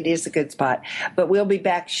 but it is a good spot. But we'll be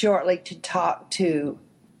back shortly to talk to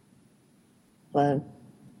my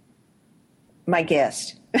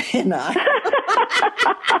guest and I.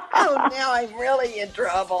 Oh, now I'm really in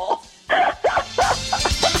trouble.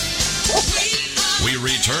 We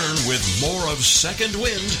return with more of Second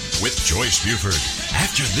Wind with Joyce Buford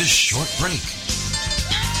after this short break.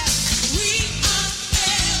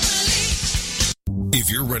 If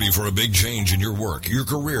you're ready for a big change in your work, your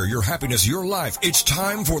career, your happiness, your life, it's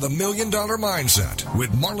time for the $1 Million Mindset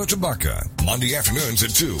with Marla Tabaka. Monday afternoons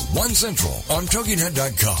at 2, 1 Central on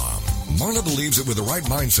TogiNet.com. Marla believes that with the right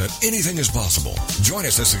mindset, anything is possible. Join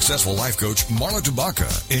us as successful life coach Marla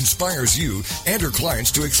Tabaka inspires you and her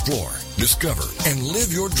clients to explore, discover, and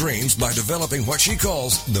live your dreams by developing what she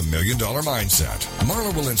calls the $1 Million Mindset.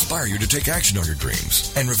 Marla will inspire you to take action on your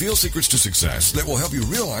dreams and reveal secrets to success that will help you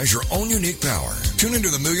realize your own unique power. Tune into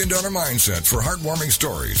the $1 Million Mindset for heartwarming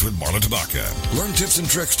stories with Marla Tabaka. Learn tips and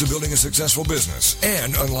tricks to building a successful business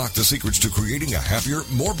and unlock the secrets to creating a happier,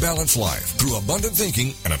 more balanced life through abundant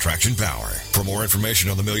thinking and attraction power. For more information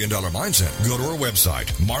on the $1 Million Mindset, go to our website,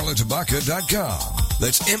 marlatabaka.com.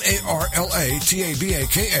 That's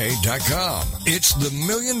MarlaTabaka.com. It's the $1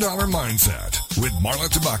 Million Mindset with Marla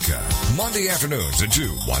Tabaka. Monday afternoons at 2,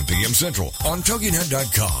 1 p.m. Central on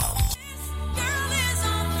TogiNet.com.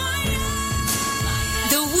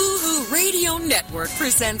 Radio Network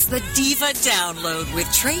presents the Diva Download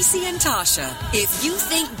with Tracy and Tasha. If you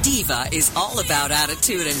think Diva is all about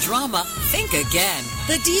attitude and drama, think again.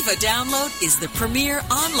 The Diva Download is the premier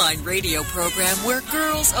online radio program where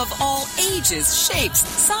girls of all ages, shapes,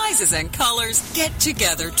 sizes, and colors get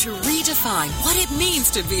together to redefine what it means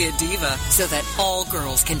to be a diva so that all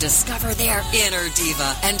girls can discover their inner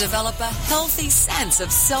diva and develop a healthy sense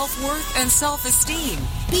of self-worth and self-esteem.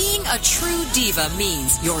 Being a true diva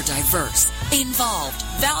means you're diverse, involved,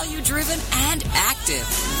 value-driven, and active.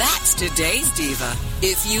 That's today's diva.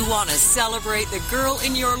 If you want to celebrate the girl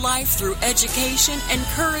in your life through education,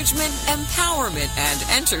 encouragement, empowerment, and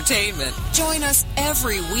entertainment, join us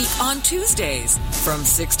every week on Tuesdays from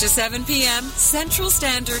 6 to 7 p.m. Central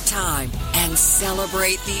Standard Time and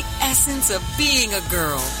celebrate the essence of being a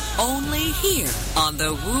girl only here on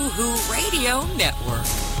the Woohoo Radio Network.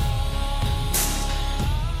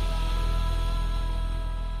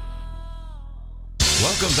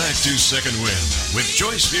 Welcome back to Second Wind with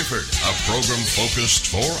Joyce Buford, a program focused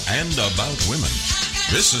for and about women.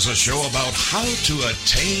 This is a show about how to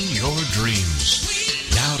attain your dreams.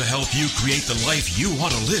 Now to help you create the life you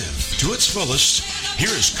want to live to its fullest,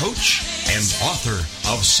 here is coach and author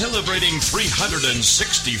of Celebrating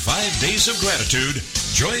 365 Days of Gratitude,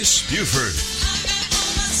 Joyce Buford.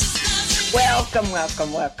 Welcome,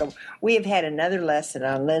 welcome, welcome. We have had another lesson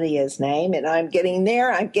on Lynea's name, and I'm getting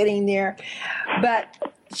there. But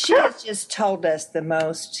she has just told us the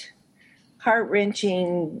most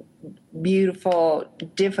heart-wrenching, beautiful,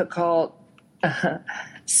 difficult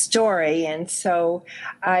story. And so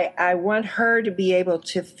I want her to be able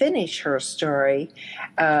to finish her story.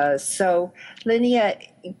 So, Lynnea,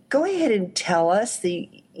 go ahead and tell us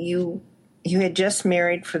you had just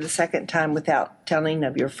married for the second time without telling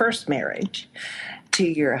of your first marriage to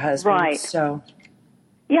your husband. Right. So,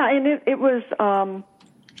 yeah, and it was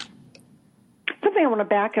something I want to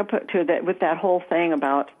back up to that with that whole thing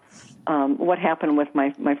about what happened with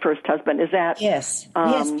my first husband. Is that yes,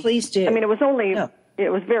 please do. I mean, it was only it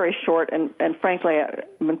was very short, and frankly,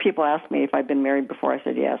 when people ask me if I've been married before, I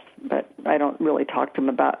said yes, but I don't really talk to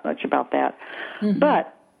them much about that. Mm-hmm.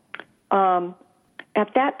 But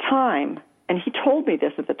at that time, and he told me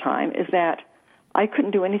this at the time, is that I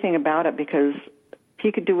couldn't do anything about it because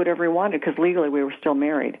he could do whatever he wanted because legally we were still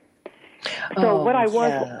married. So what I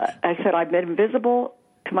was, I said, I've been invisible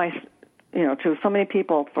to to so many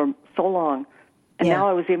people for so long, and now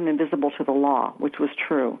I was even invisible to the law, which was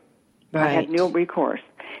true. Right. I had no recourse.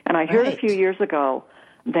 And I heard a few years ago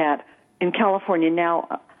that in California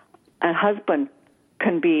now a husband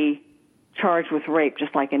can be charged with rape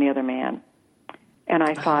just like any other man. And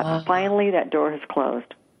I thought, finally, that door has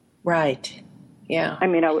closed. Right. Yeah. I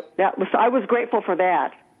mean, I was grateful for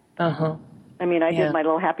that. Uh-huh. I mean, I did my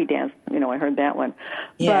little happy dance. I heard that one.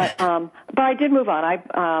 Yeah. But I did move on.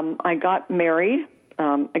 I got married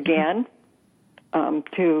again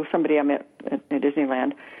to somebody I met at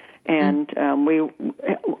Disneyland, and we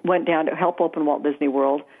went down to help open Walt Disney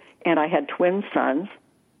World, and I had twin sons.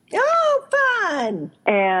 Oh, fun!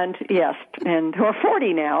 And yes, and who are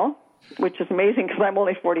 40 now, which is amazing because I'm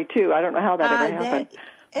only 42. I don't know how that ever happened.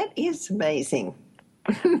 That is amazing.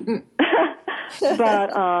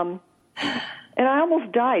 But and I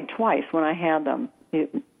almost died twice when I had them.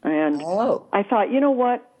 And I thought, you know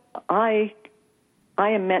what? I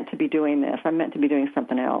am meant to be doing this. I'm meant to be doing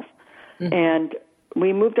something else. Mm-hmm. And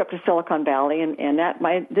we moved up to Silicon Valley, and that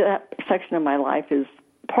section of my life is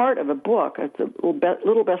part of a book. It's a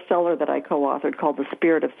little bestseller that I co-authored called The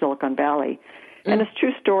Spirit of Silicon Valley. Mm-hmm. And it's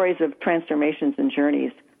true stories of transformations and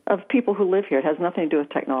journeys of people who live here. It has nothing to do with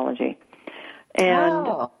technology.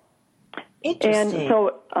 And interesting. And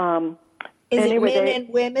so, is it men and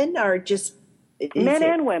women, or just men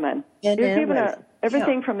and women? There's even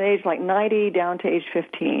everything from age like 90 down to age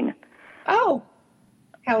 15. Oh,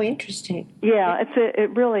 how interesting! Yeah, it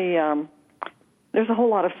really. There's a whole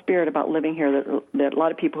lot of spirit about living here that a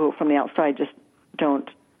lot of people who from the outside just don't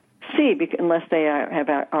see unless they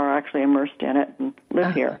are actually immersed in it and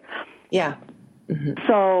live here. Yeah. Mm-hmm.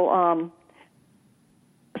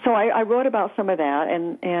 So I wrote about some of that,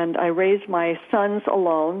 and I raised my sons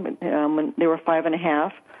alone when they were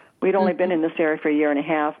 5.5. We'd only been in this area for a year and a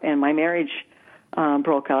half, and my marriage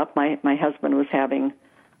broke up. My husband was having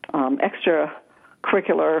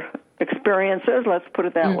extracurricular experiences, let's put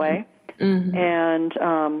it that way. Mm-hmm. And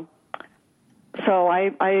so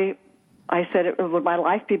I said, would my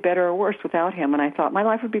life be better or worse without him? And I thought my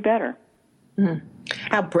life would be better. Mm.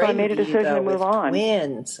 How brave so I made a decision to move on.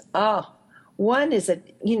 Twins. Oh, one is a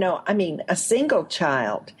single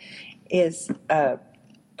child is a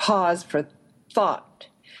pause for thought.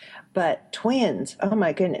 But twins, oh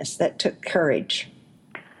my goodness, that took courage.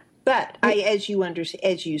 But as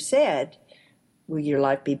you said, will your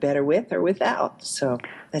life be better with or without? So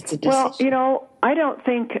that's a decision. Well, I don't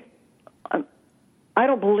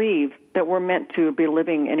believe that we're meant to be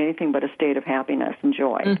living in anything but a state of happiness and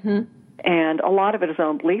joy. Mm-hmm. And a lot of it is our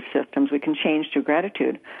own belief systems we can change through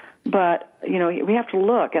gratitude. But, we have to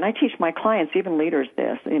look, and I teach my clients, even leaders,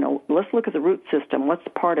 this, let's look at the root system. What's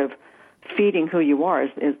part of feeding who you are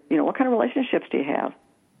is what kind of relationships do you have?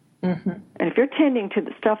 Mm-hmm. And if you're tending to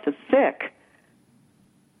the stuff that's sick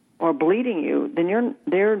or bleeding you, then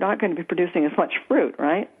they're not going to be producing as much fruit,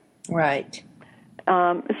 right? Right.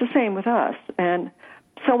 It's the same with us. And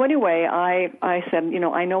so anyway, I said,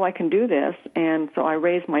 I know I can do this. And so I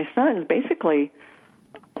raised my sons basically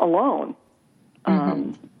alone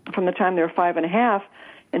from the time they were 5.5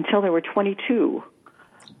 until they were 22.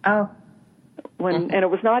 Oh. And it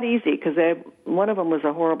was not easy because one of them was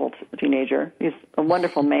a horrible teenager. He's a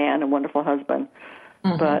wonderful man, a wonderful husband.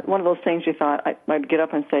 Mm-hmm. But one of those things you thought, I'd get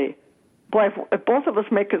up and say, boy, if both of us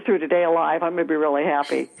make it through today alive, I'm going to be really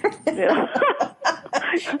happy.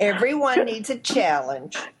 Everyone needs a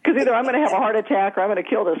challenge. Because either I'm going to have a heart attack or I'm going to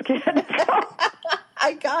kill this kid.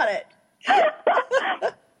 I got it.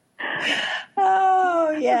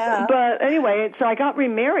 Oh, yeah. But anyway, so I got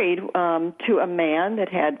remarried to a man that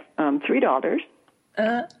had 3 daughters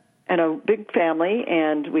and a big family,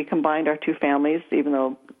 and we combined our 2 families, even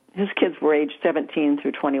though his kids were aged 17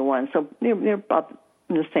 through 21, so they're about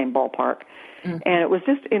in the same ballpark. Mm-hmm. And it was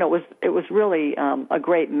just, it was really a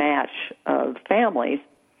great match of families.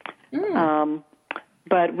 Mm.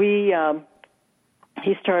 But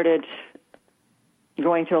he started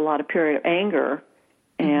going through a lot of period of anger,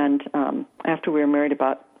 and after we were married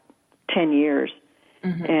about 10 years,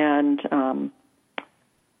 and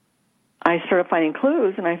I started finding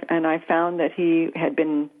clues, and I found that he had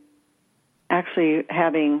been actually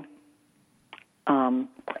having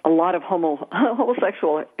a lot of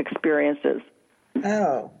homosexual experiences.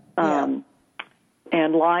 Oh, yeah.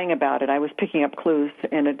 And lying about it. I was picking up clues,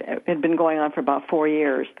 and it had been going on for about 4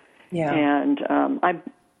 years. Yeah. And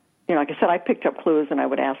like I said, I picked up clues, and I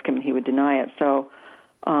would ask him, and he would deny it. So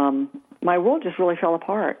my world just really fell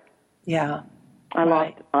apart. Yeah. I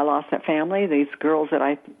lost that family. These girls that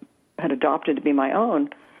I had adopted to be my own.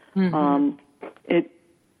 Mm-hmm.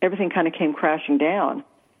 Everything kind of came crashing down.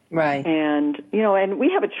 Right. And, and we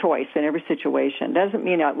have a choice in every situation. Doesn't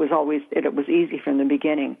mean it was easy from the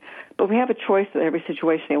beginning. But we have a choice in every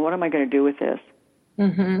situation, saying, what am I going to do with this?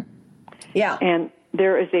 Mm-hmm. Yeah. And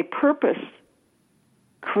there is a purpose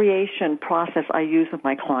creation process I use with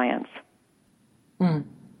my clients. Mm.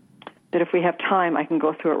 That if we have time, I can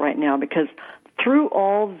go through it right now, because through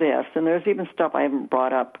all this, and there's even stuff I haven't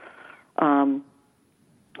brought up.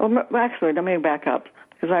 Actually, let me back up,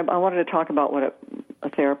 because I wanted to talk about what a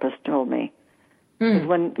therapist told me.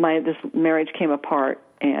 When this marriage came apart,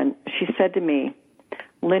 and she said to me,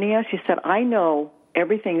 Lynnea, she said, I know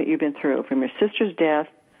everything that you've been through, from your sister's death,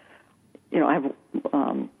 I have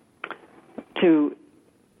to,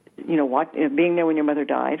 being there when your mother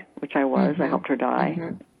died, which I was. I helped her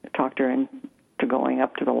die, talked her into going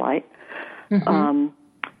up to the light,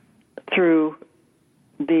 through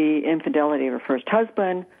the infidelity of her first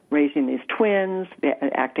husband, raising these twins,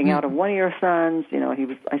 acting out of one of your sons.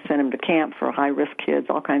 I sent him to camp for high-risk kids,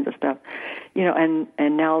 all kinds of stuff. And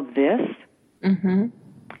now this. Mm-hmm.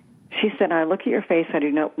 She said, I look at your face, I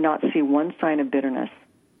do not see one sign of bitterness.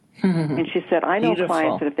 Mm-hmm. And she said, I know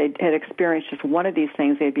clients that if they had experienced just one of these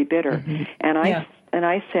things, they'd be bitter. Mm-hmm. And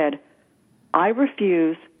I said, I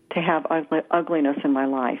refuse to have ugliness in my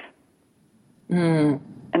life. Mm.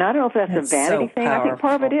 And I don't know if that's a vanity thing. Powerful. I think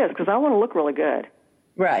part of it is, because I want to look really good.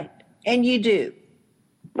 Right. And you do.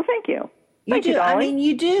 Well, thank you. You do. I mean,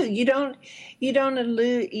 you do. You don't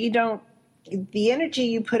the energy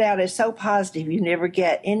you put out is so positive, you never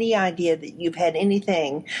get any idea that you've had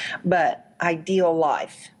anything but ideal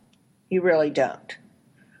life. You really don't.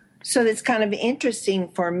 So it's kind of interesting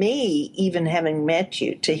for me, even having met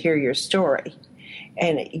you, to hear your story.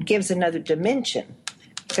 And it gives another dimension,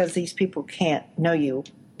 because these people can't know you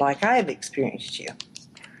like I have experienced you.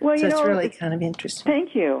 Well, so it's really kind of interesting.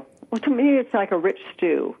 Thank you. Well, to me, it's like a rich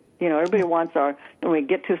stew. Everybody wants when we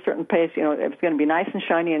get to a certain pace, it's going to be nice and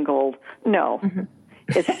shiny and gold. No. Mm-hmm.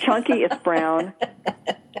 It's chunky, it's brown.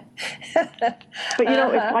 But,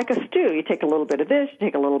 it's like a stew. You take a little bit of this, you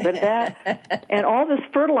take a little bit of that. And all this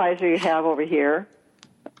fertilizer you have over here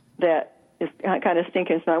that is kind of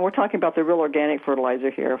stinking. So we're talking about the real organic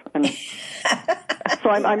fertilizer here. And so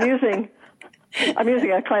I'm using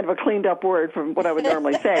a kind of a cleaned up word from what I would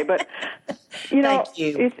normally say, but you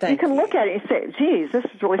can look at it and say, geez, this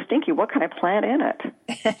is really stinky. What can I plant in it?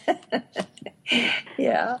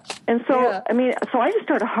 Yeah. And so, so I just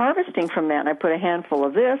started harvesting from that, and I put a handful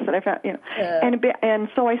of this, and I found, and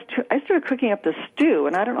so I started cooking up this stew,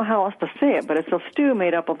 and I don't know how else to say it, but it's a stew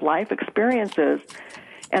made up of life experiences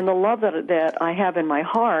and the love that I have in my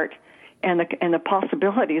heart, and the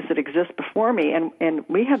possibilities that exist before me, and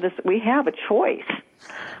we have a choice.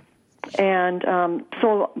 And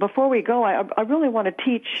so before we go, I really want to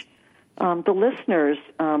teach the listeners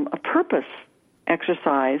a purpose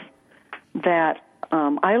exercise that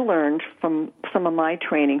I learned from some of my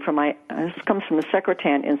training. This comes from the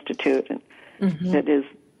Secretan Institute, that has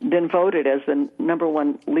been voted as the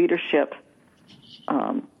 #1 leadership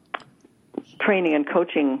training and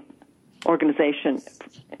coaching organization,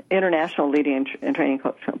 international leading and training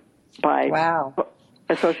coach by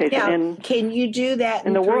association. Now, can you do that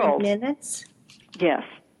in the 3 world. minutes? Yes.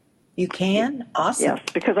 You can? Awesome. Yes,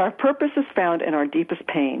 because our purpose is found in our deepest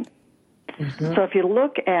pain. So if you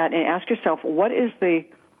look at and ask yourself, what are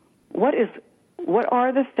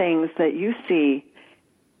the things that you see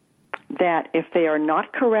that if they are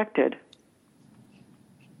not corrected,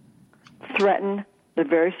 threaten the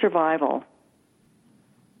very survival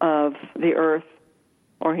of the earth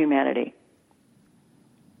or humanity?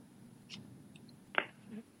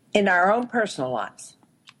 In our own personal lives.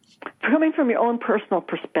 Coming from your own personal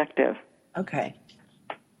perspective. Okay.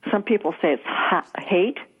 Some people say it's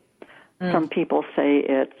hate. Some people say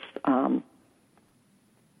it's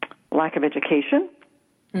lack of education.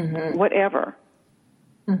 Whatever.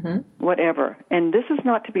 Whatever. And this is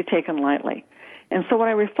not to be taken lightly. And so when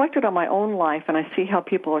I reflected on my own life and I see how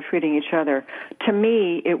people are treating each other, to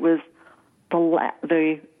me it was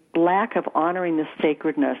the lack of honoring the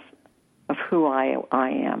sacredness of who I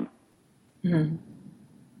am. And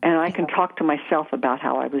I can talk to myself about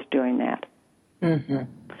how I was doing that.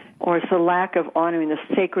 Or it's the lack of honoring the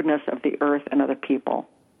sacredness of the earth and other people.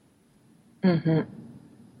 Yeah.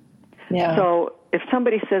 So if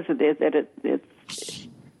somebody says that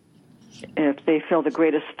if they feel the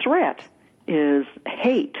greatest threat is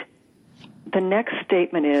hate, the next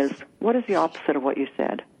statement is, what is the opposite of what you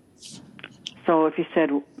said? So if you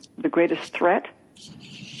said the greatest threat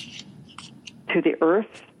to the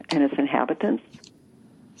earth and its inhabitants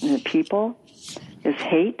and the people is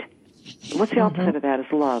hate, what's the opposite of that is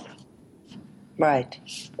love. Right.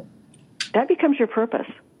 That becomes your purpose.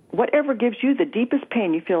 Whatever gives you the deepest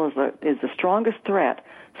pain you feel is the strongest threat.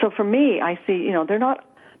 So for me, I see,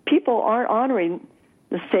 people aren't honoring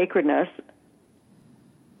the sacredness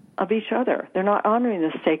of each other. They're not honoring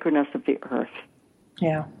the sacredness of the earth.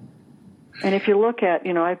 Yeah. And if you look at,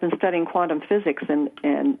 I've been studying quantum physics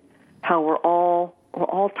and how we're all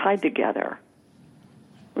tied together.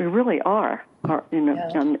 We really are.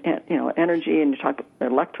 Energy, and you talk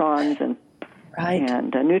electrons and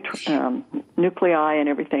nuclei and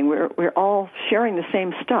everything. We're all sharing the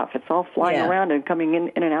same stuff. It's all flying around and coming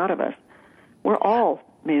in and out of us. We're all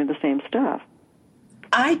made of the same stuff.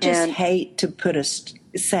 I just hate to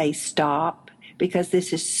say stop, because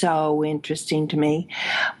this is so interesting to me.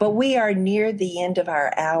 But we are near the end of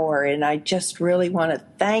our hour, and I just really want to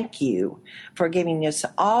thank you for giving us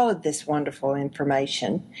all of this wonderful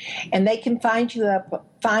information. And they can find you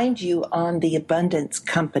on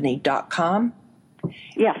theabundancecompany.com.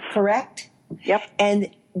 Yes. Correct? Yep. And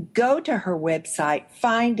go to her website,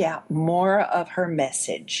 find out more of her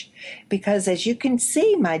message. Because as you can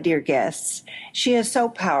see, my dear guests, she is so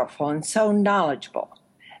powerful and so knowledgeable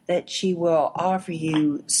that she will offer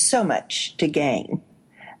you so much to gain.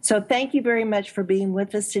 So thank you very much for being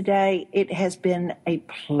with us today. It has been a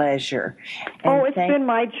pleasure. And it's been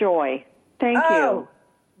my joy. Thank you.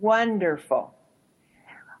 Wonderful.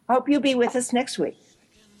 Hope you'll be with us next week.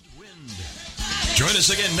 Join us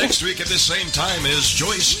again next week at this same time as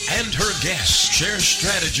Joyce and her guests share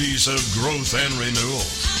strategies of growth and renewal.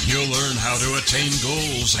 You'll learn how to attain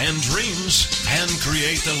goals and dreams and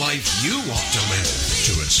create the life you want to live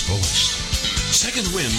to its fullest. Second Wind